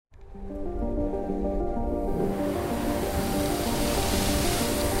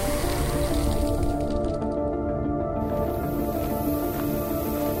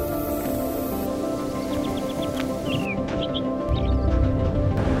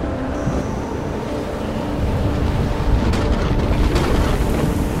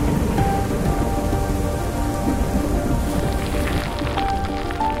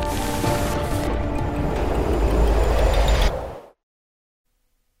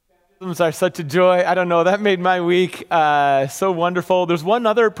Baptisms are such a joy. I don't know, that made my week so wonderful. There's one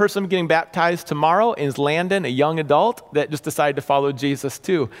other person getting baptized tomorrow, is Landon, a young adult that just decided to follow Jesus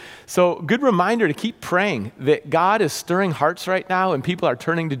too. So good reminder to keep praying that God is stirring hearts right now and people are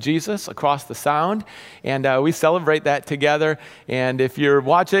turning to Jesus across the sound. And we celebrate that together. And if you're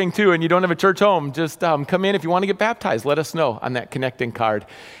watching too and you don't have a church home, just come in if you want to get baptized. Let us know on that connecting card.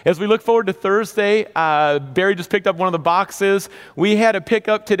 As we look forward to Thursday, Barry just picked up one of the boxes. We had a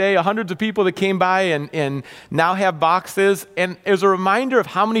pickup today, hundreds of people that came by and now have boxes. And it was a reminder of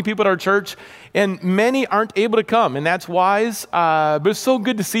how many people at our church, and many aren't able to come, and that's wise, but it's so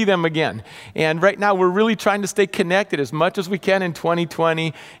good to see them again. And right now, we're really trying to stay connected as much as we can in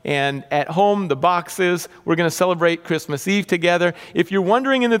 2020. And at home, the boxes, we're going to celebrate Christmas Eve together. If you're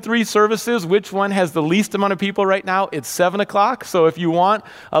wondering in the three services, which one has the least amount of people right now, it's 7 o'clock. So if you want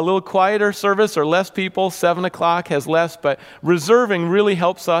a little quieter service or less people, 7 o'clock has less, but reserving really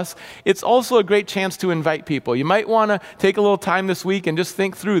helps us. It's also a great chance to invite people. You might want to take a little time this week and just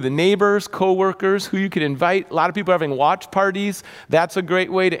think through the neighbors, co-workers, who you could invite. A lot of people are having watch parties. That's a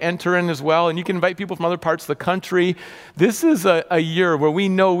great way to enter in as well. And you can invite people from other parts of the country. This is a year where we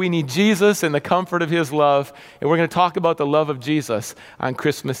know we need Jesus and the comfort of his love. And we're going to talk about the love of Jesus on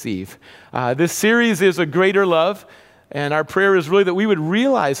Christmas Eve. This series is A Greater Love. And our prayer is really that we would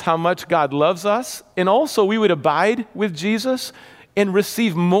realize how much God loves us. And also we would abide with Jesus and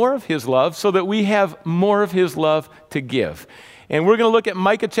receive more of his love so that we have more of his love to give. And we're going to look at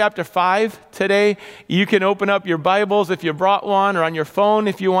Micah chapter 5 today. You can open up your Bibles if you brought one, or on your phone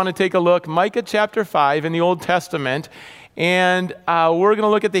if you want to take a look. Micah chapter 5 in the Old Testament. And we're going to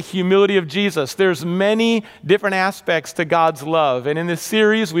look at the humility of Jesus. There's many different aspects to God's love. And in this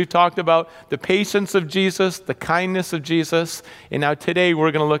series, we've talked about the patience of Jesus, the kindness of Jesus. And now today,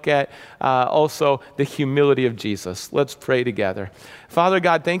 we're going to look at also the humility of Jesus. Let's pray together. Father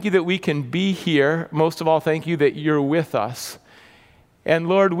God, thank you that we can be here. Most of all, thank you that you're with us. And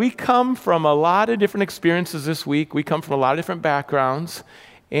Lord, we come from a lot of different experiences this week. We come from a lot of different backgrounds.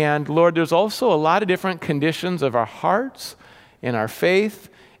 And Lord, there's also a lot of different conditions of our hearts and our faith.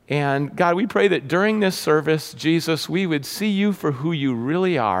 And God, we pray that during this service, Jesus, we would see you for who you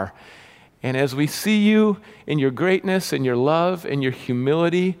really are. And as we see you in your greatness and your love and your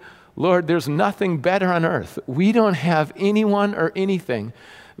humility, Lord, there's nothing better on earth. We don't have anyone or anything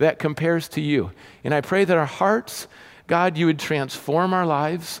that compares to you. And I pray that our hearts, God, you would transform our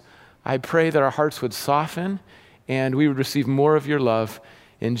lives. I pray that our hearts would soften and we would receive more of your love.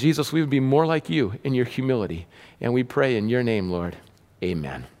 And Jesus, we would be more like you in your humility. And we pray in your name, Lord.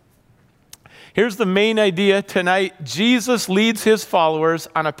 Amen. Here's the main idea tonight. Jesus leads his followers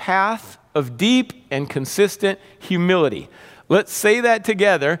on a path of deep and consistent humility. Let's say that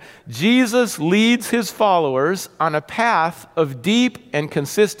together. Jesus leads his followers on a path of deep and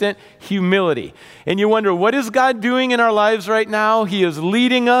consistent humility. And you wonder, what is God doing in our lives right now? He is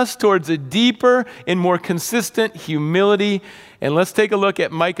leading us towards a deeper and more consistent humility. And let's take a look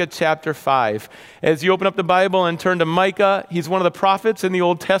at Micah chapter 5. As you open up the Bible and turn to Micah, he's one of the prophets in the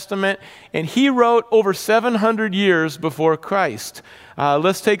Old Testament, and he wrote over 700 years before Christ.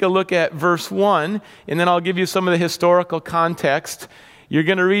 Let's take a look at verse 1, and then I'll give you some of the historical context. You're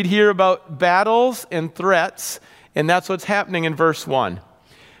going to read here about battles and threats, and that's what's happening in verse 1.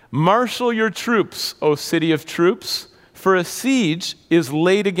 Marshal your troops, O city of troops, for a siege is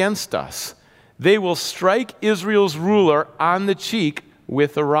laid against us. They will strike Israel's ruler on the cheek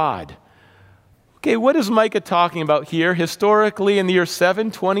with a rod. Okay, what is Micah talking about here? Historically, in the year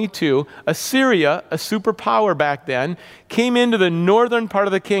 722, Assyria, a superpower back then, came into the northern part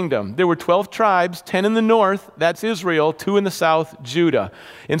of the kingdom. There were 12 tribes, 10 in the north, that's Israel, 2 in the south, Judah.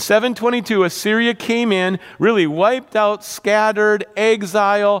 In 722, Assyria came in, really wiped out, scattered,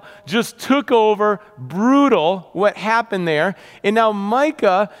 exile, just took over, brutal what happened there. And now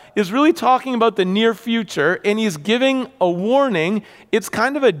Micah is really talking about the near future, and he's giving a warning. It's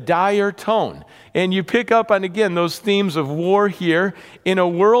kind of a dire tone. And you pick up on, again, those themes of war here. In a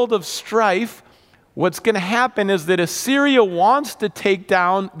world of strife, what's going to happen is that Assyria wants to take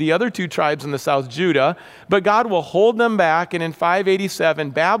down the other 2 tribes in the south, Judah, but God will hold them back. And in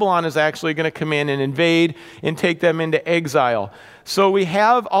 587, Babylon is actually going to come in and invade and take them into exile. So we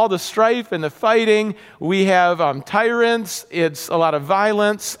have all the strife and the fighting. We have tyrants. It's a lot of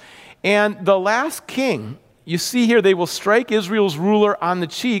violence. And the last king you see here, they will strike Israel's ruler on the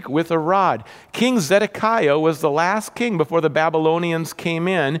cheek with a rod. King Zedekiah was the last king before the Babylonians came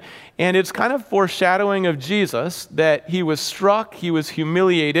in, and it's kind of foreshadowing of Jesus, that he was struck, he was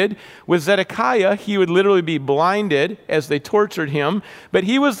humiliated. With Zedekiah, he would literally be blinded as they tortured him, but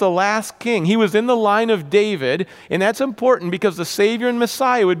he was the last king. He was in the line of David, and that's important because the Savior and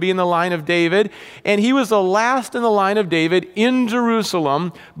Messiah would be in the line of David, and he was the last in the line of David in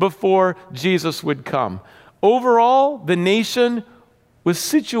Jerusalem before Jesus would come. Overall, the nation was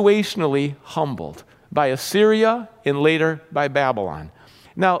situationally humbled by Assyria and later by Babylon.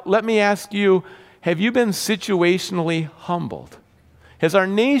 Now, let me ask you, have you been situationally humbled? Has our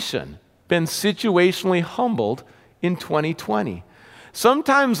nation been situationally humbled in 2020?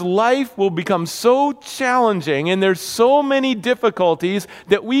 Sometimes life will become so challenging and there's so many difficulties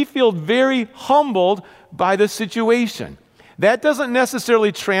that we feel very humbled by the situation. That doesn't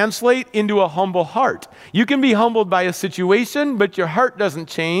necessarily translate into a humble heart. You can be humbled by a situation, but your heart doesn't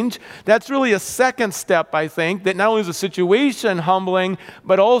change. That's really a second step, I think, that not only is the situation humbling,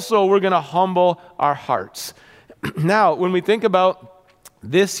 but also we're going to humble our hearts. Now, when we think about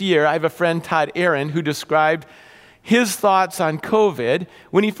this year, I have a friend, Todd Aaron, who described his thoughts on COVID.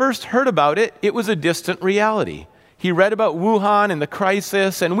 When he first heard about it, it was a distant reality. He read about Wuhan and the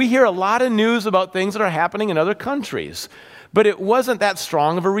crisis, and we hear a lot of news about things that are happening in other countries. But it wasn't that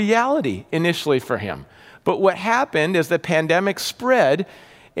strong of a reality initially for him. But what happened is the pandemic spread,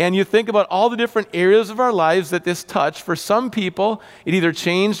 and you think about all the different areas of our lives that this touched. For some people, it either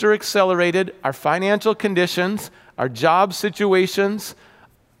changed or accelerated our financial conditions, our job situations,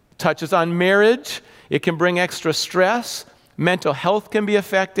 touches on marriage. It can bring extra stress. Mental health can be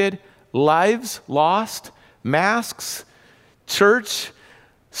affected. Lives lost. Masks. Church.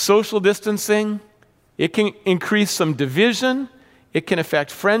 Social distancing. It can increase some division. It can affect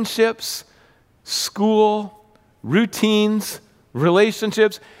friendships, school, routines,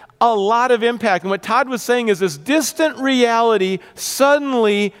 relationships, a lot of impact. And what Todd was saying is this distant reality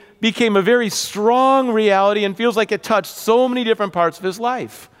suddenly became a very strong reality and feels like it touched so many different parts of his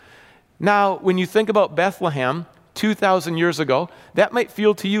life. Now, when you think about Bethlehem 2,000 years ago, that might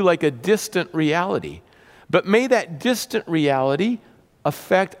feel to you like a distant reality. But may that distant reality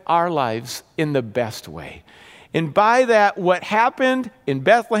affect our lives in the best way. And by that, what happened in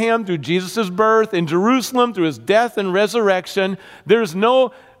Bethlehem through Jesus' birth, in Jerusalem through his death and resurrection, there's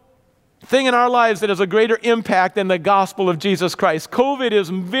no thing in our lives that has a greater impact than the gospel of Jesus Christ. COVID is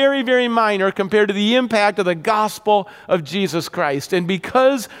very, very minor compared to the impact of the gospel of Jesus Christ. And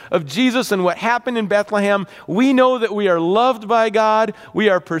because of Jesus and what happened in Bethlehem, we know that we are loved by God, we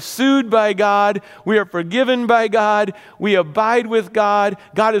are pursued by God, we are forgiven by God, we abide with God.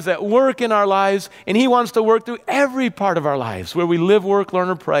 God is at work in our lives, and he wants to work through every part of our lives where we live, work, learn,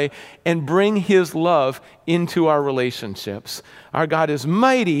 or pray, and bring his love into our relationships. Our God is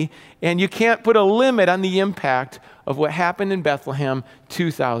mighty, and you can't put a limit on the impact of what happened in Bethlehem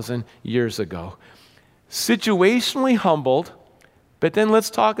 2,000 years ago. Situationally humbled, but then let's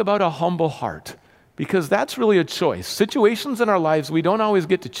talk about a humble heart, because that's really a choice. Situations in our lives, we don't always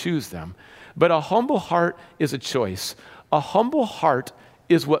get to choose them, but a humble heart is a choice. A humble heart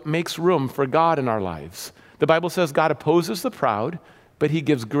is what makes room for God in our lives. The Bible says God opposes the proud, but he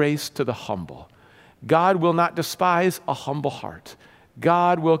gives grace to the humble. God will not despise a humble heart.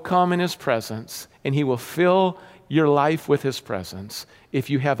 God will come in his presence, and he will fill your life with his presence if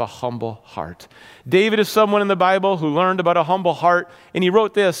you have a humble heart. David is someone in the Bible who learned about a humble heart, and he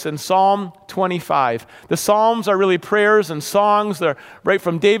wrote this in Psalm 25. The Psalms are really prayers and songs. They're right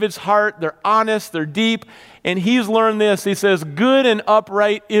from David's heart. They're honest. They're deep. And he's learned this. He says, good and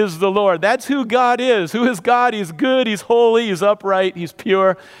upright is the Lord. That's who God is. Who is God? He's good. He's holy. He's upright. He's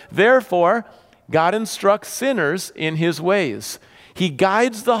pure. Therefore, God instructs sinners in his ways. He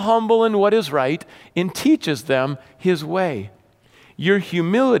guides the humble in what is right and teaches them his way. Your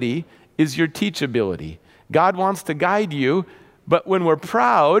humility is your teachability. God wants to guide you, but when we're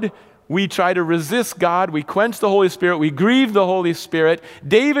proud, we try to resist God. We quench the Holy Spirit. We grieve the Holy Spirit.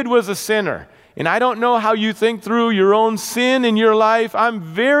 David was a sinner. And I don't know how you think through your own sin in your life. I'm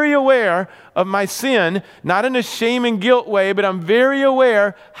very aware of my sin, not in a shame and guilt way, but I'm very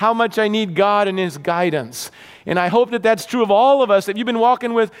aware how much I need God and his guidance. And I hope that that's true of all of us. If you've been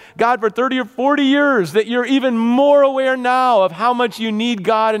walking with God for 30 or 40 years, that you're even more aware now of how much you need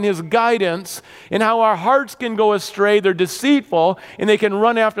God and his guidance, and how our hearts can go astray. They're deceitful, and they can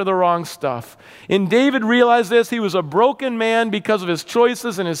run after the wrong stuff. And David realized this. He was a broken man because of his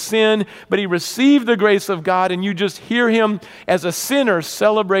choices and his sin, but he received the grace of God, and you just hear him as a sinner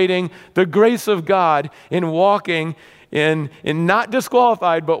celebrating the grace of God in walking and not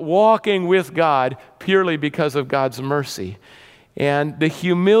disqualified, but walking with God purely because of God's mercy. And the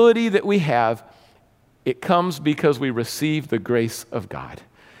humility that we have, it comes because we receive the grace of God.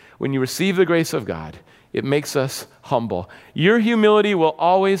 When you receive the grace of God, it makes us humble. Your humility will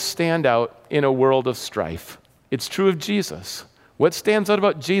always stand out in a world of strife. It's true of Jesus. What stands out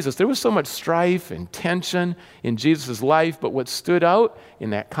about Jesus? There was so much strife and tension in Jesus' life, but what stood out in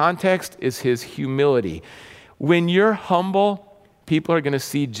that context is his humility. When you're humble, people are going to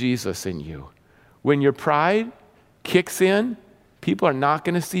see Jesus in you. When your pride kicks in, people are not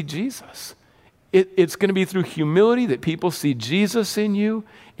going to see Jesus. It's going to be through humility that people see Jesus in you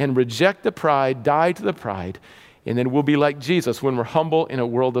and reject the pride, die to the pride, and then we'll be like Jesus when we're humble in a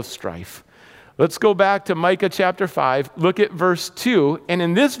world of strife. Let's go back to Micah chapter 5. Look at verse 2. And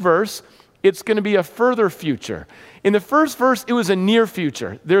in this verse, it's going to be a further future. In the first verse, it was a near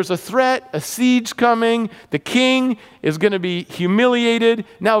future. There's a threat, a siege coming. The king is going to be humiliated.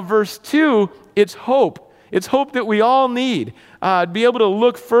 Now, verse 2, it's hope. It's hope that we all need to be able to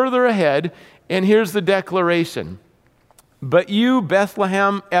look further ahead. And here's the declaration. But you,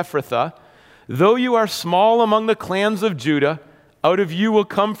 Bethlehem Ephrathah, though you are small among the clans of Judah, out of you will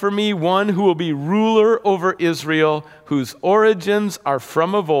come for me one who will be ruler over Israel, whose origins are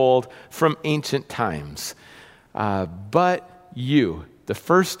from of old, from ancient times. But you, the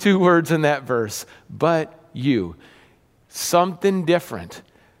first two words in that verse, but you, something different.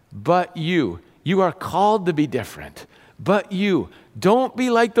 But you are called to be different. But you, don't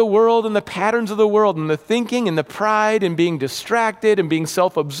be like the world and the patterns of the world and the thinking and the pride and being distracted and being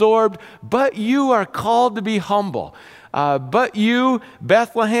self-absorbed. But you are called to be humble. But you,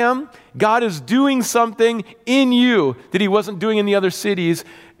 Bethlehem, God is doing something in you that he wasn't doing in the other cities.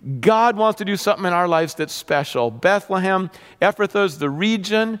 God wants to do something in our lives that's special. Bethlehem, Ephrathah is the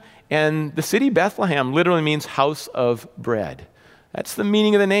region, and the city Bethlehem literally means house of bread. That's the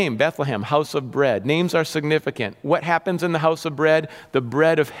meaning of the name, Bethlehem, house of bread. Names are significant. What happens in the house of bread? The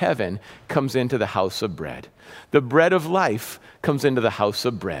bread of heaven comes into the house of bread. The bread of life comes into the house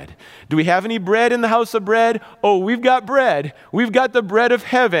of bread. Do we have any bread in the house of bread? Oh, we've got bread. We've got the bread of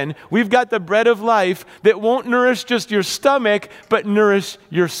heaven. We've got the bread of life that won't nourish just your stomach, but nourish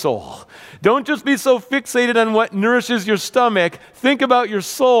your soul. Don't just be so fixated on what nourishes your stomach. Think about your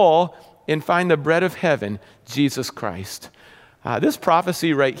soul and find the bread of heaven, Jesus Christ. This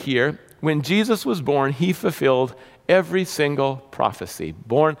prophecy right here, when Jesus was born, he fulfilled every single prophecy.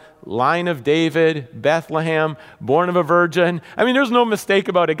 Born, line of David, Bethlehem, born of a virgin. I mean, there's no mistake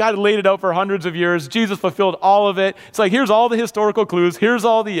about it. God laid it out for hundreds of years. Jesus fulfilled all of it. It's like, here's all the historical clues. Here's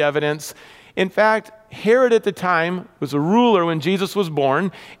all the evidence. In fact, Herod at the time was a ruler when Jesus was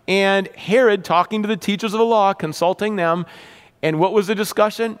born, and Herod, talking to the teachers of the law, consulting them, and what was the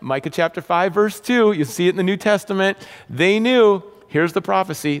discussion? Micah chapter 5, verse 2. You see it in the New Testament. They knew, here's the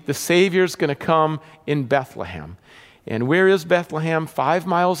prophecy, the Savior's going to come in Bethlehem. And where is Bethlehem? 5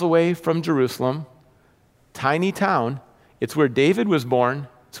 miles away from Jerusalem. Tiny town. It's where David was born.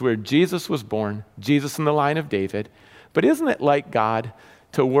 It's where Jesus was born. Jesus in the line of David. But isn't it like God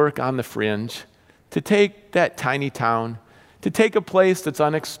to work on the fringe? To take that tiny town, to take a place that's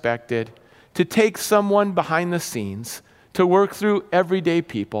unexpected, to take someone behind the scenes, to work through everyday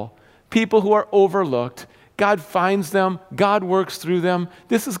people, people who are overlooked. God finds them. God works through them.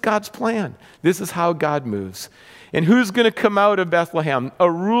 This is God's plan. This is how God moves. And who's going to come out of Bethlehem? A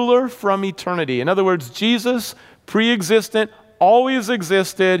ruler from eternity. In other words, Jesus, pre-existent, always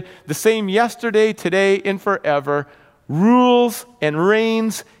existed, the same yesterday, today, and forever, rules and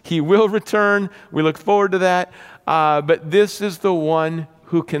reigns. He will return. We look forward to that. But this is the one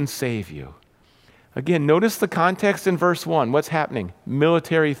who can save you. Again, notice the context in verse 1. What's happening?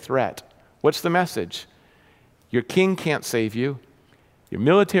 Military threat. What's the message? Your king can't save you. Your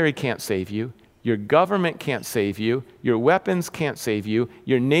military can't save you. Your government can't save you. Your weapons can't save you.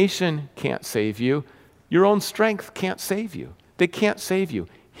 Your nation can't save you. Your own strength can't save you. They can't save you.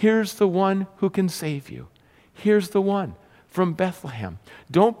 Here's the one who can save you. Here's the one from Bethlehem.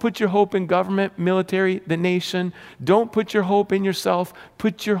 Don't put your hope in government, military, the nation. Don't put your hope in yourself.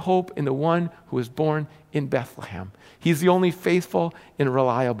 Put your hope in the one who was born in Bethlehem. He's the only faithful and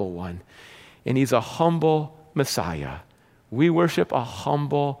reliable one. And he's a humble Messiah. We worship a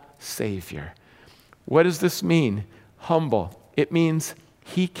humble Savior. What does this mean? Humble. It means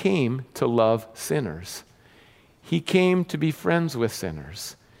he came to love sinners. He came to be friends with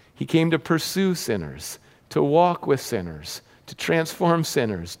sinners. He came to pursue sinners, to walk with sinners, to transform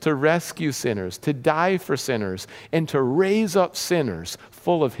sinners, to rescue sinners, to die for sinners, and to raise up sinners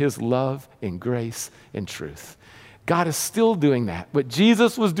full of his love and grace and truth. God is still doing that. What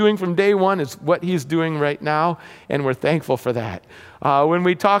Jesus was doing from day one is what he's doing right now, and we're thankful for that. When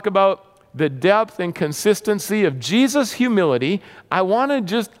we talk about the depth and consistency of Jesus' humility, I want to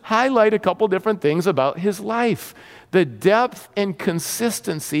just highlight a couple different things about his life. The depth and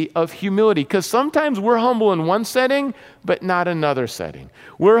consistency of humility, because sometimes we're humble in one setting, but not another setting.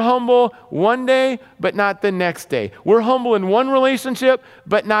 We're humble one day, but not the next day. We're humble in one relationship,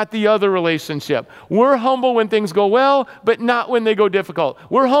 but not the other relationship. We're humble when things go well, but not when they go difficult.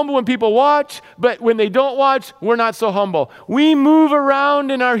 We're humble when people watch, but when they don't watch, we're not so humble. We move around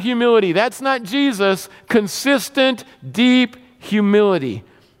in our humility. That's not Jesus. Consistent, deep humility.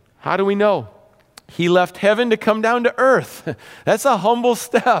 How do we know? He left heaven to come down to earth. That's a humble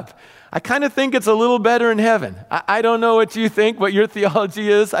step. I kind of think it's a little better in heaven. I don't know what you think, what your theology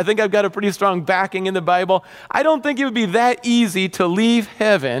is. I think I've got a pretty strong backing in the Bible. I don't think it would be that easy to leave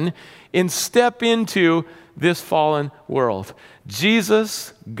heaven and step into this fallen world.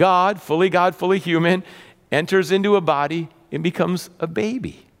 Jesus, God, fully human, enters into a body and becomes a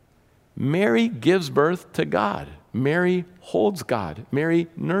baby. Mary gives birth to God. Mary holds God. Mary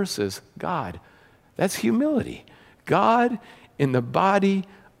nurses God. That's humility. God in the body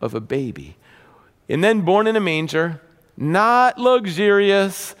of a baby. And then born in a manger, not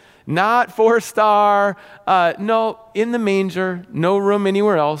luxurious, not 4-star, no, in the manger, no room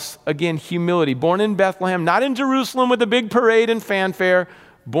anywhere else. Again, humility. Born in Bethlehem, not in Jerusalem with a big parade and fanfare.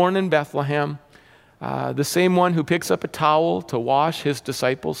 Born in Bethlehem. The same one who picks up a towel to wash his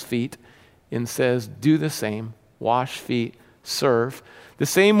disciples' feet and says, do the same, wash feet, serve. The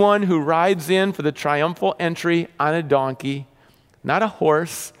same one who rides in for the triumphal entry on a donkey, not a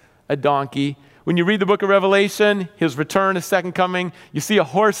horse, a donkey. When you read the book of Revelation, his return, his second coming, you see a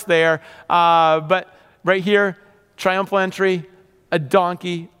horse there. But right here, triumphal entry, a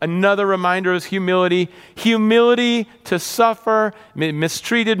donkey, another reminder of humility. Humility to suffer,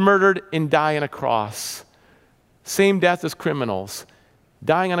 mistreated, murdered, and die on a cross. Same death as criminals.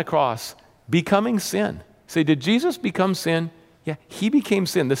 Dying on a cross, becoming sin. Say, did Jesus become sin? Yeah, he became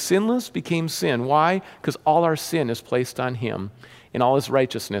sin. The sinless became sin. Why? Because all our sin is placed on him, and all his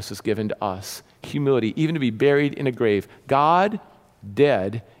righteousness is given to us. Humility, even to be buried in a grave. God,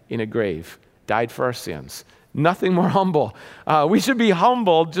 dead in a grave, died for our sins. Nothing more humble. We should be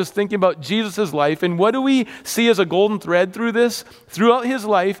humble just thinking about Jesus' life. And what do we see as a golden thread through this? Throughout his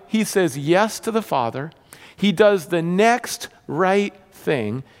life, he says yes to the Father. He does the next right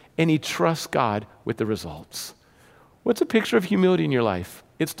thing, and he trusts God with the results. What's a picture of humility in your life?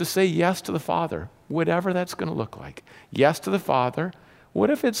 It's to say yes to the Father, whatever that's going to look like. Yes to the Father.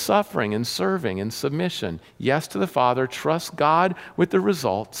 What if it's suffering and serving and submission? Yes to the Father. Trust God with the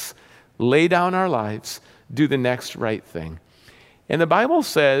results. Lay down our lives. Do the next right thing. And the Bible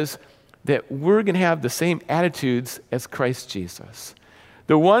says that we're going to have the same attitudes as Christ Jesus.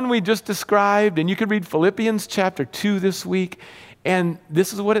 The one we just described, and you could read Philippians chapter 2 this week, and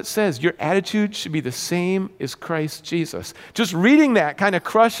this is what it says. Your attitude should be the same as Christ Jesus. Just reading that kind of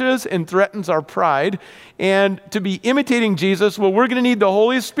crushes and threatens our pride. And to be imitating Jesus, well, we're going to need the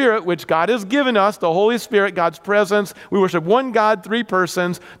Holy Spirit, which God has given us, the Holy Spirit, God's presence. We worship one God, 3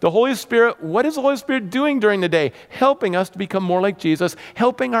 persons. The Holy Spirit, what is the Holy Spirit doing during the day? Helping us to become more like Jesus,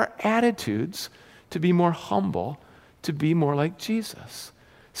 helping our attitudes to be more humble, to be more like Jesus.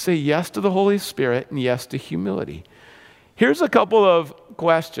 Say yes to the Holy Spirit and yes to humility. Here's a couple of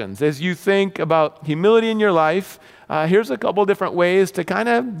questions. As you think about humility in your life, here's a couple different ways to kind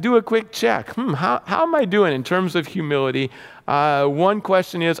of do a quick check. How am I doing in terms of humility? One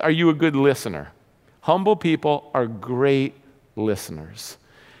question is, are you a good listener? Humble people are great listeners.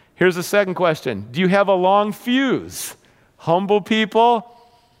 Here's the second question. Do you have a long fuse? Humble people,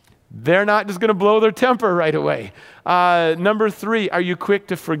 they're not just going to blow their temper right away. Number 3, are you quick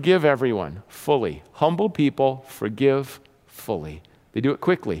to forgive everyone fully? Humble people forgive fully. They do it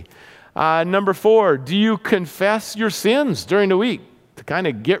quickly. Number 4, do you confess your sins during the week to kind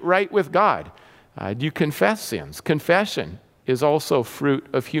of get right with God? Do you confess sins? Confession is also fruit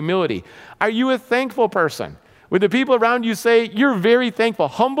of humility. Are you a thankful person? When the people around you say, you're very thankful.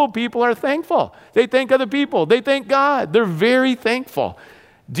 Humble people are thankful. They thank other people. They thank God. They're very thankful.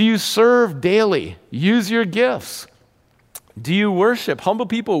 Do you serve daily? Use your gifts. Do you worship? Humble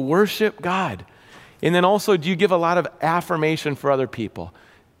people worship God. And then also, do you give a lot of affirmation for other people?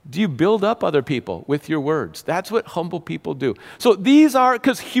 Do you build up other people with your words? That's what humble people do. So these are,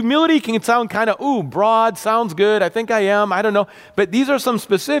 because humility can sound kind of, broad, sounds good, I think I am, I don't know. But these are some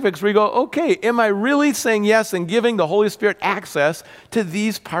specifics where you go, okay, am I really saying yes and giving the Holy Spirit access to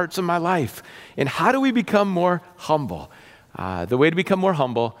these parts of my life? And how do we become more humble? The way to become more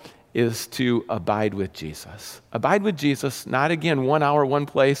humble is to abide with Jesus. Abide with Jesus, not again 1 hour, one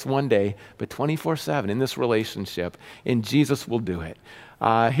place, one day, but 24/7 in this relationship, and Jesus will do it.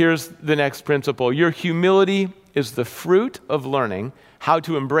 Here's the next principle. Your humility is the fruit of learning how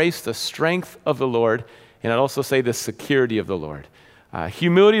to embrace the strength of the Lord, and I'd also say the security of the Lord.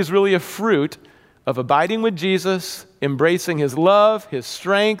 Humility is really a fruit of abiding with Jesus, embracing his love, his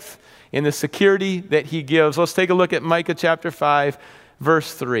strength, and the security that he gives. Let's take a look at Micah chapter 5,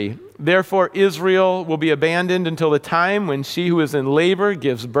 verse 3. Therefore Israel will be abandoned until the time when she who is in labor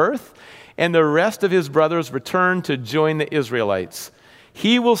gives birth, and the rest of his brothers return to join the Israelites.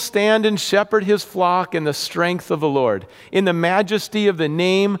 He will stand and shepherd his flock in the strength of the Lord, in the majesty of the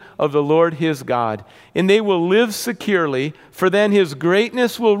name of the Lord his God. And they will live securely, for then his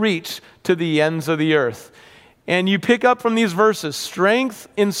greatness will reach to the ends of the earth. And you pick up from these verses, strength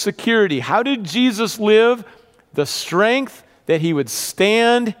and security. How did Jesus live? The strength that he would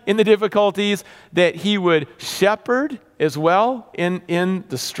stand in the difficulties, that he would shepherd as well in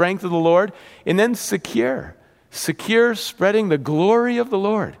the strength of the Lord, and then secure, spreading the glory of the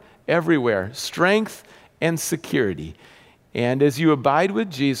Lord everywhere, strength and security. And as you abide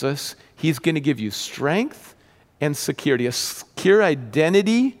with Jesus, he's going to give you strength and security, a secure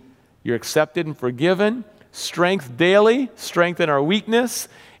identity. You're accepted and forgiven, strength daily, strength in our weakness.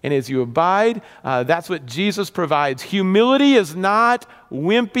 And as you abide, that's what Jesus provides. Humility is not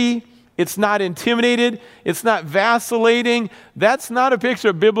wimpy. It's not intimidated. It's not vacillating. That's not a picture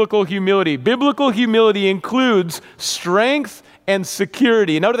of biblical humility. Biblical humility includes strength and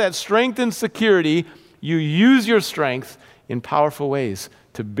security. And out of that strength and security, you use your strength in powerful ways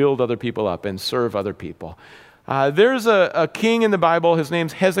to build other people up and serve other people. There's a king in the Bible. His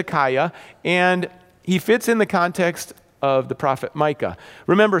name's Hezekiah, and he fits in the context of the prophet Micah.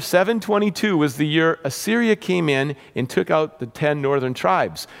 Remember, 722 was the year Assyria came in and took out the 10 northern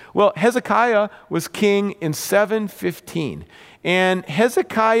tribes. Well, Hezekiah was king in 715. And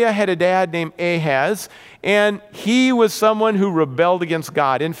Hezekiah had a dad named Ahaz, and he was someone who rebelled against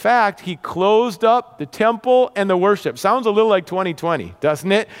God. In fact, he closed up the temple and the worship. Sounds a little like 2020,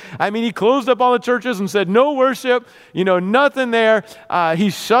 doesn't it? I mean, he closed up all the churches and said, no worship, nothing there.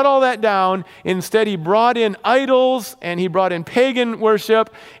 He shut all that down. Instead, he brought in idols and he brought in pagan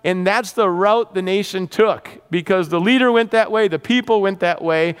worship, and that's the route the nation took because the leader went that way, the people went that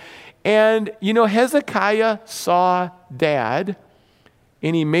way. And, Hezekiah saw Dad,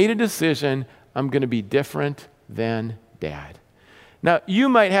 and he made a decision, I'm going to be different than Dad. Now, you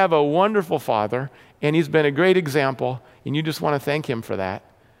might have a wonderful father, and he's been a great example, and you just want to thank him for that.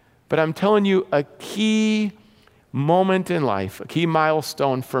 But I'm telling you, a key moment in life, a key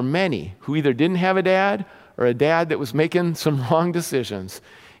milestone for many who either didn't have a dad or a dad that was making some wrong decisions,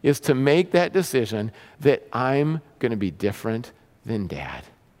 is to make that decision that I'm going to be different than Dad.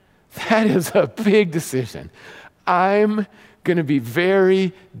 That is a big decision. I'm going to be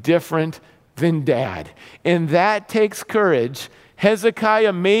very different than Dad. And that takes courage.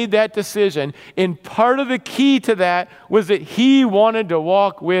 Hezekiah made that decision. And part of the key to that was that he wanted to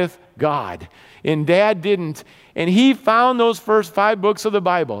walk with God. And Dad didn't. And he found those first 5 books of the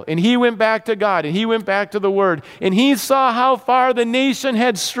Bible. And he went back to God. And he went back to the Word. And he saw how far the nation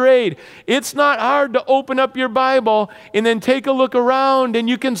had strayed. It's not hard to open up your Bible and then take a look around. And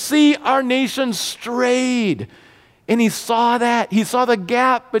you can see our nation strayed. And he saw that. He saw the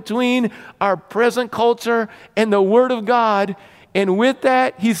gap between our present culture and the Word of God. And with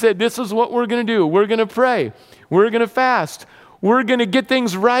that, he said, this is what we're going to do. We're going to pray. We're going to fast. We're going to get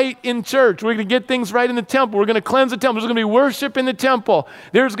things right in church. We're going to get things right in the temple. We're going to cleanse the temple. There's going to be worship in the temple.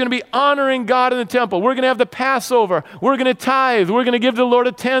 There's going to be honoring God in the temple. We're going to have the Passover. We're going to tithe. We're going to give the Lord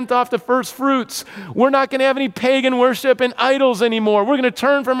a tenth off the first fruits. We're not going to have any pagan worship and idols anymore. We're going to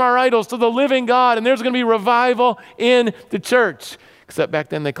turn from our idols to the living God, and there's going to be revival in the church. Except back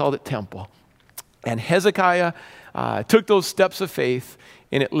then they called it temple. And Hezekiah took those steps of faith,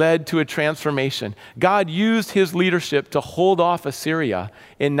 and it led to a transformation. God used his leadership to hold off Assyria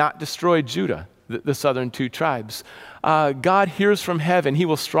and not destroy Judah, the southern 2 tribes. God hears from heaven. He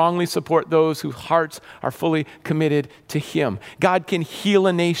will strongly support those whose hearts are fully committed to him. God can heal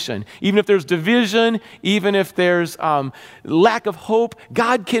a nation. Even if there's division, even if there's lack of hope,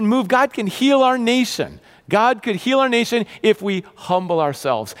 God can move. God can heal our nation. God could heal our nation if we humble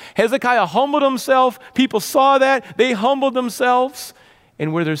ourselves. Hezekiah humbled himself. People saw that. They humbled themselves.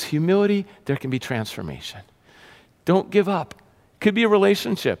 And where there's humility, there can be transformation. Don't give up. Could be a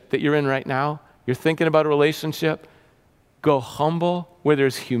relationship that you're in right now. You're thinking about a relationship. Go humble. Where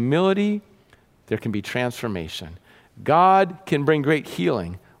there's humility, there can be transformation. God can bring great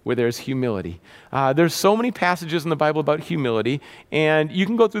healing where there's humility. There's so many passages in the Bible about humility, and you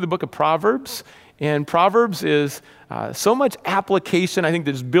can go through the book of Proverbs, and Proverbs is so much application, I think,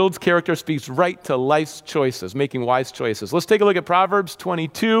 that just builds character, speaks right to life's choices, making wise choices. Let's take a look at Proverbs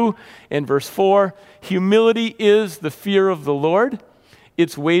 22 and verse 4. Humility is the fear of the Lord.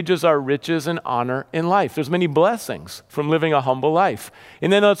 Its wages are riches and honor in life. There's many blessings from living a humble life.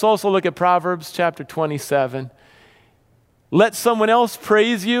 And then let's also look at Proverbs chapter 27. Let someone else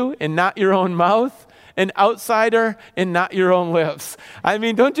praise you and not your own mouth, an outsider and not your own lips. I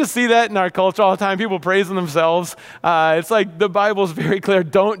mean, don't you see that in our culture all the time? People praising themselves. It's like the Bible's very clear.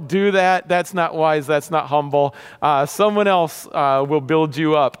 Don't do that. That's not wise. That's not humble. Someone else will build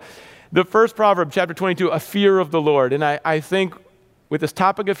you up. The first proverb, chapter 22, a fear of the Lord. And I think with this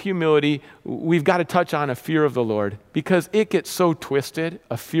topic of humility, we've got to touch on a fear of the Lord because it gets so twisted,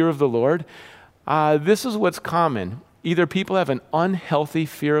 a fear of the Lord. This is what's common. Either people have an unhealthy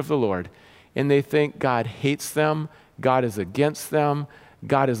fear of the Lord and they think God hates them, God is against them,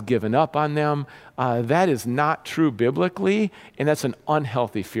 God has given up on them. That is not true biblically, and that's an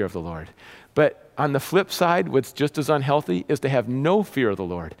unhealthy fear of the Lord. But on the flip side, what's just as unhealthy is to have no fear of the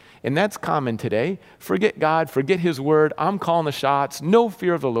Lord. And that's common today. Forget God, forget His word. I'm calling the shots, no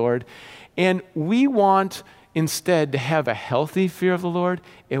fear of the Lord. And we want instead to have a healthy fear of the Lord,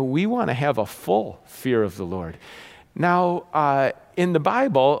 and we want to have a full fear of the Lord. Now, in the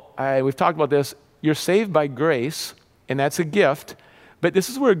Bible, we've talked about this, you're saved by grace, and that's a gift. But this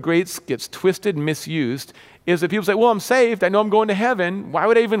is where grace gets twisted and misused, is that people say, well, I'm saved. I know I'm going to heaven. Why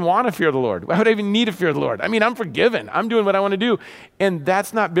would I even want to fear the Lord? Why would I even need to fear the Lord? I mean, I'm forgiven. I'm doing what I want to do. And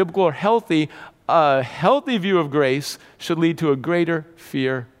that's not biblical or healthy. A healthy view of grace should lead to a greater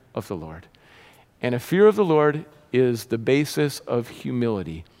fear of the Lord. And a fear of the Lord is the basis of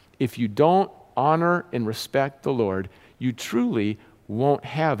humility. If you don't honor and respect the Lord, you truly won't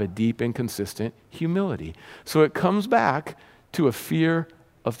have a deep and consistent humility. So it comes back to a fear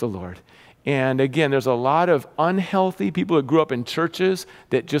of the Lord. And again, there's a lot of unhealthy people that grew up in churches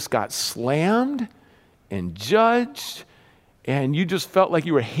that just got slammed and judged, and you just felt like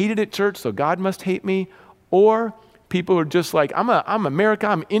you were hated at church, so God must hate me. Or people who are just like, I'm America,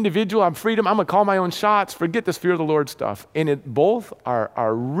 I'm individual, I'm freedom, I'm going to call my own shots, forget this fear of the Lord stuff. And both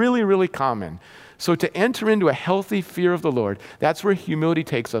are really, really common. So to enter into a healthy fear of the Lord, that's where humility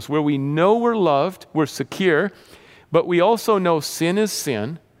takes us, where we know we're loved, we're secure, but we also know sin is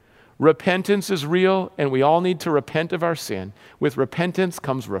sin, repentance is real, and we all need to repent of our sin. With repentance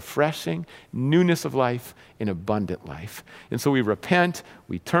comes refreshing, newness of life, and abundant life. And so we repent,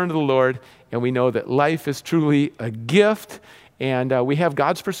 we turn to the Lord, and we know that life is truly a gift, and we have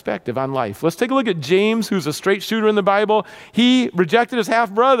God's perspective on life. Let's take a look at James, who's a straight shooter in the Bible. He rejected his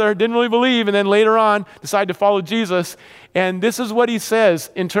half-brother, didn't really believe, and then later on decided to follow Jesus. And this is what he says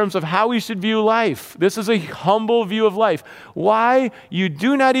in terms of how we should view life. This is a humble view of life. Why? You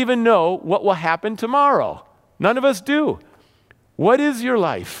do not even know what will happen tomorrow. None of us do. What is your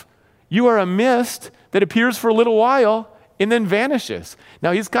life? You are a mist that appears for a little while and then vanishes.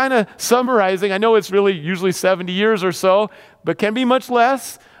 Now, he's kind of summarizing. I know it's really usually 70 years or so, but can be much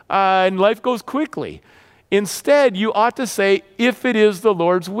less, and life goes quickly. Instead, you ought to say, if it is the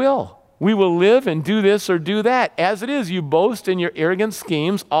Lord's will, we will live and do this or do that. As it is, you boast in your arrogant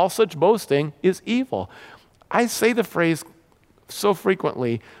schemes. All such boasting is evil. I say the phrase so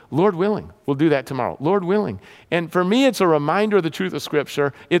frequently, Lord willing, we'll do that tomorrow. Lord willing. And for me, it's a reminder of the truth of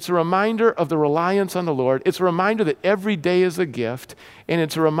Scripture. It's a reminder of the reliance on the Lord. It's a reminder that every day is a gift. And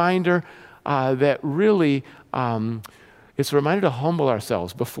it's a reminder that really, it's a reminder to humble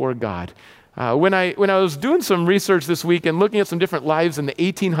ourselves before God. When I was doing some research this week and looking at some different lives in the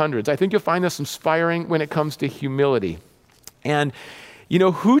 1800s, I think you'll find this inspiring when it comes to humility. And you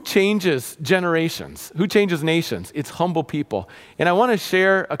know, who changes generations? Who changes nations? It's humble people. And I want to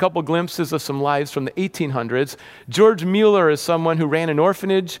share a couple glimpses of some lives from the 1800s. George Mueller is someone who ran an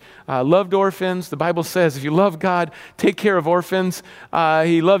orphanage, loved orphans. The Bible says if you love God, take care of orphans.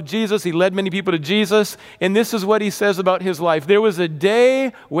 He loved Jesus. He led many people to Jesus. And this is what he says about his life. There was a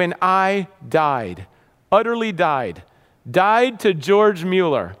day when I died, utterly died to George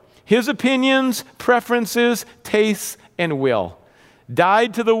Mueller. His opinions, preferences, tastes, and will.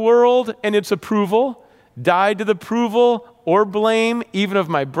 Died to the world and its approval, died to the approval or blame even of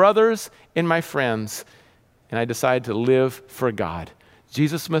my brothers and my friends. And I decided to live for God.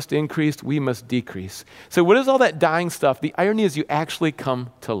 Jesus must increase, we must decrease. So what is all that dying stuff? The irony is you actually come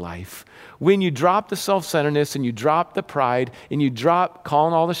to life. when you drop the self-centeredness and you drop the pride and you drop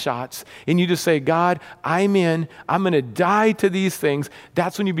calling all the shots and you just say, God, I'm in, I'm going to die to these things,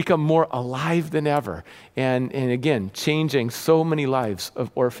 that's when you become more alive than ever. And again, changing so many lives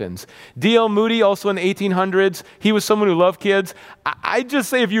of orphans. D.L. Moody, also in the 1800s, he was someone who loved kids. I just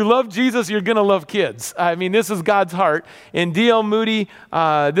say if you love Jesus, you're going to love kids. I mean, this is God's heart. And D.L. Moody,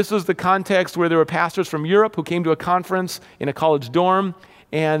 this was the context where there were pastors from Europe who came to a conference in a college dorm,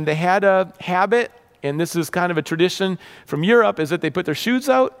 and they had a habit, and this is kind of a tradition from Europe, is that they put their shoes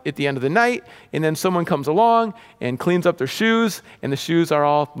out at the end of the night, and then someone comes along and cleans up their shoes, and the shoes are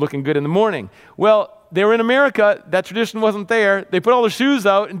all looking good in the morning. Well, they were in America. That tradition wasn't there. They put all their shoes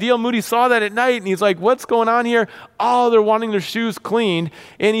out, and D.L. Moody saw that at night, and he's like, what's going on here? Oh, they're wanting their shoes cleaned.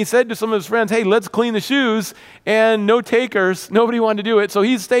 And he said to some of his friends, hey, let's clean the shoes. And no takers. Nobody wanted to do it. So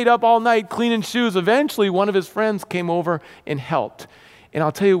he stayed up all night cleaning shoes. Eventually, one of his friends came over and helped. And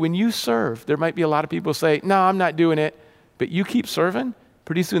I'll tell you, when you serve, there might be a lot of people say, no, I'm not doing it. But you keep serving,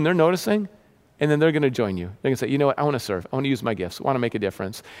 pretty soon they're noticing, and then they're going to join you. They're going to say, you know what, I want to serve. I want to use my gifts. I want to make a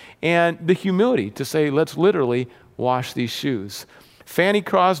difference. And the humility to say, let's literally wash these shoes. Fanny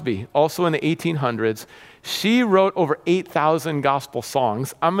Crosby, also in the 1800s, she wrote over 8,000 gospel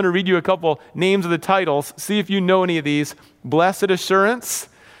songs. I'm going to read you a couple names of the titles. See if you know any of these. Blessed Assurance.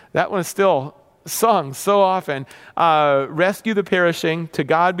 That one is still sung so often. Rescue the Perishing. To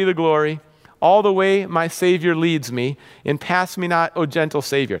God Be the Glory. All the Way My Savior Leads Me, and Pass Me Not, O Gentle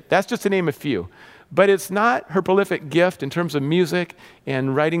Savior. That's just to name a few. But it's not her prolific gift in terms of music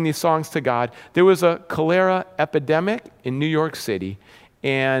and writing these songs to God. There was a cholera epidemic in New York City,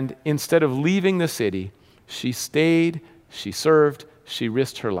 and instead of leaving the city, she stayed, she served, she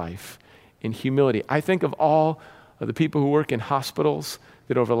risked her life in humility. I think of all of the people who work in hospitals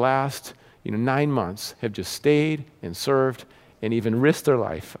that over the last 9 months have just stayed and served and even risk their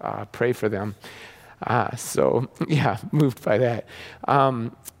life. Pray for them. Moved by that.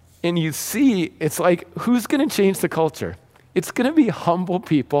 And you see, it's like, who's going to change the culture? It's going to be humble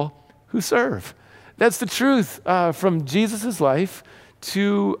people who serve. That's the truth from Jesus' life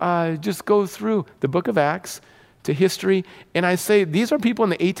to just go through the book of Acts to history. And I say, these are people in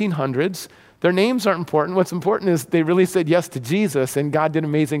the 1800s. Their names aren't important. What's important is they really said yes to Jesus, and God did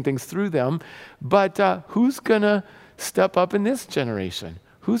amazing things through them. But who's going to step up in this generation?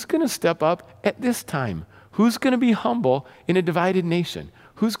 Who's going to step up at this time? Who's going to be humble in a divided nation?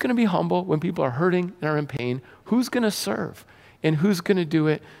 Who's going to be humble when people are hurting and are in pain? Who's going to serve? And who's going to do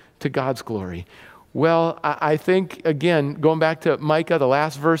it to God's glory? Well, I think, again, going back to Micah, the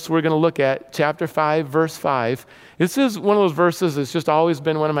last verse we're going to look at, chapter 5, verse 5. This is one of those verses that's just always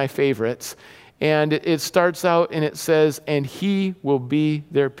been one of my favorites. And it starts out and it says, and he will be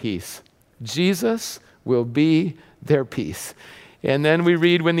their peace. Jesus will be their peace. And then we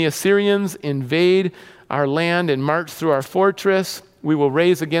read, when the Assyrians invade our land and march through our fortress, we will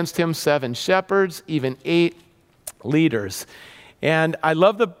raise against him 7 shepherds, even 8 leaders. And I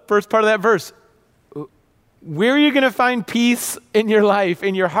love the first part of that verse. Where are you going to find peace in your life,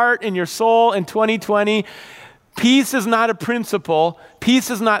 in your heart, in your soul in 2020? Peace is not a principle.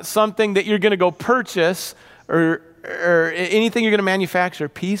 Peace is not something that you're going to go purchase or anything you're going to manufacture.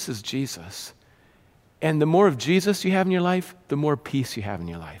 Peace is Jesus. And the more of Jesus you have in your life, the more peace you have in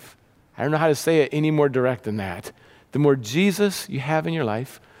your life. I don't know how to say it any more direct than that. The more Jesus you have in your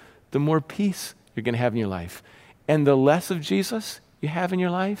life, the more peace you're going to have in your life. And the less of Jesus you have in your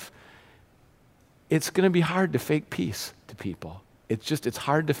life, it's going to be hard to fake peace to people. It's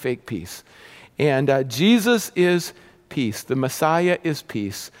hard to fake peace. And Jesus is peace. The Messiah is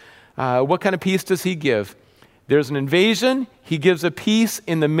peace. What kind of peace does he give? There's an invasion. He gives a peace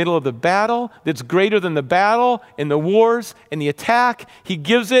in the middle of the battle that's greater than the battle and the wars and the attack. He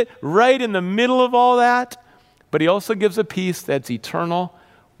gives it right in the middle of all that. But he also gives a peace that's eternal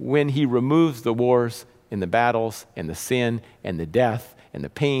when he removes the wars and the battles and the sin and the death and the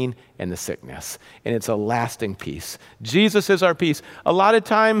pain and the sickness. And it's a lasting peace. Jesus is our peace. A lot of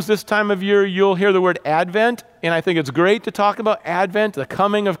times this time of year, you'll hear the word Advent, and I think it's great to talk about Advent, the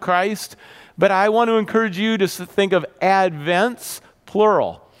coming of Christ. But I want to encourage you to think of Advents,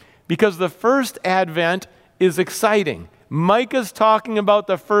 plural, because the first Advent is exciting. Micah's talking about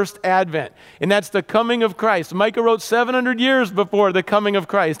the first Advent, and that's the coming of Christ. Micah wrote 700 years before the coming of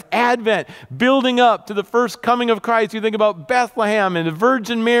Christ. Advent, building up to the first coming of Christ. You think about Bethlehem and the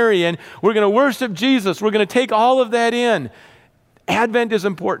Virgin Mary, and we're going to worship Jesus. We're going to take all of that in. Advent is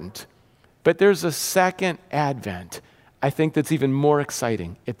important, but there's a second Advent. I think that's even more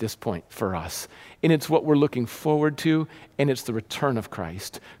exciting at this point for us. And it's what we're looking forward to, and it's the return of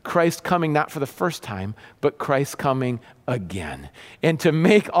Christ. Christ coming not for the first time, but Christ coming again, and to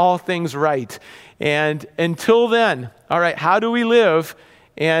make all things right. And until then, all right, how do we live?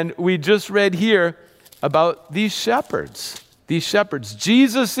 And we just read here about these shepherds. These shepherds.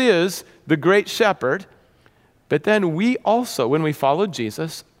 Jesus is the great shepherd, but then we also, when we follow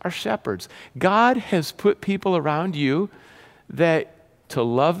Jesus, are shepherds. God has put people around you that to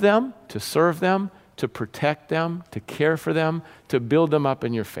love them, to serve them, to protect them, to care for them, to build them up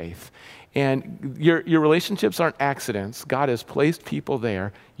in your faith. And your relationships aren't accidents. God has placed people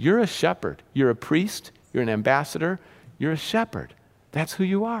there. You're a shepherd. You're a priest. You're an ambassador. You're a shepherd. That's who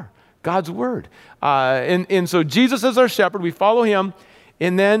you are. God's word. And so Jesus is our shepherd. We follow him.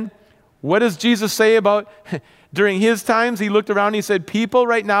 And then what does Jesus say about... During his times, he looked around and he said, people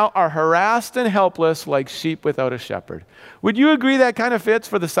right now are harassed and helpless like sheep without a shepherd. Would you agree that kind of fits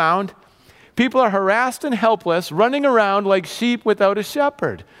for the sound? People are harassed and helpless, running around like sheep without a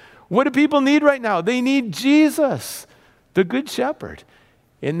shepherd. What do people need right now? They need Jesus, the good shepherd.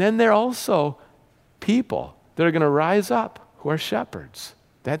 And then there are also people that are going to rise up who are shepherds.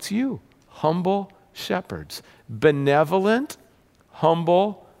 That's you, humble shepherds. Benevolent,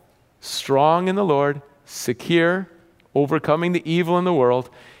 humble, strong in the Lord, secure, overcoming the evil in the world.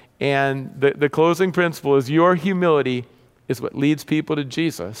 And the closing principle is your humility is what leads people to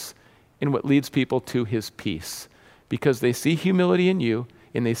Jesus and what leads people to his peace. Because they see humility in you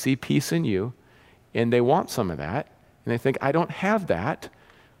and they see peace in you and they want some of that. And they think, I don't have that.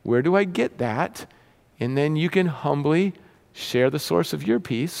 Where do I get that? And then you can humbly share the source of your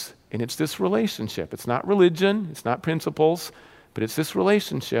peace. And it's this relationship. It's not religion. It's not principles. But it's this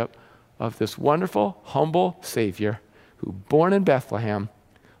relationship of this wonderful, humble Savior who, born in Bethlehem,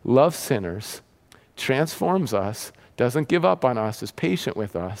 loves sinners, transforms us, doesn't give up on us, is patient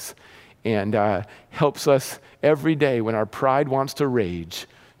with us, and helps us every day when our pride wants to rage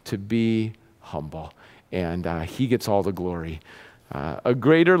to be humble. And he gets all the glory. A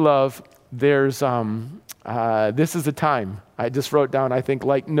greater love, this is a time, I just wrote down, I think,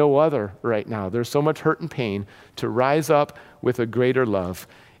 like no other right now. There's so much hurt and pain to rise up with a greater love.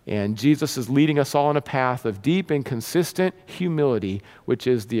 And Jesus is leading us all on a path of deep and consistent humility, which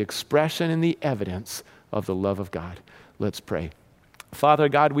is the expression and the evidence of the love of God. Let's pray. Father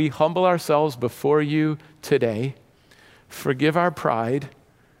God, we humble ourselves before you today. Forgive our pride.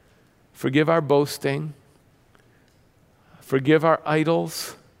 Forgive our boasting. Forgive our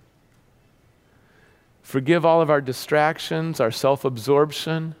idols. Forgive all of our distractions, our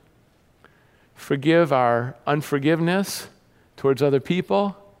self-absorption. Forgive our unforgiveness towards other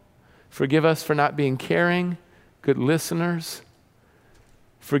people. Forgive us for not being caring, good listeners.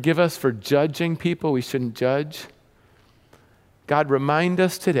 Forgive us for judging people we shouldn't judge. God, remind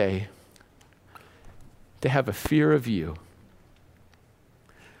us today to have a fear of you.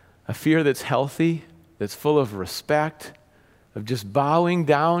 A fear that's healthy, that's full of respect, of just bowing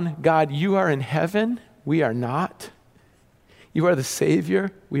down. God, you are in heaven. We are not. You are the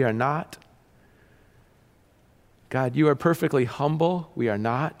Savior. We are not. God, you are perfectly humble. We are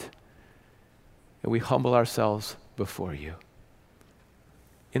not. And we humble ourselves before you.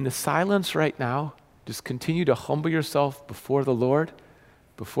 In the silence right now, just continue to humble yourself before the Lord,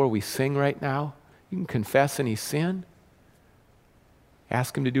 before we sing right now. You can confess any sin.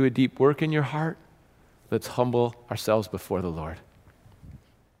 Ask him to do a deep work in your heart. Let's humble ourselves before the Lord.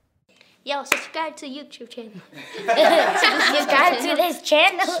 Yo, subscribe to YouTube channel. Subscribe to this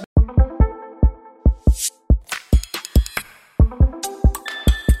channel.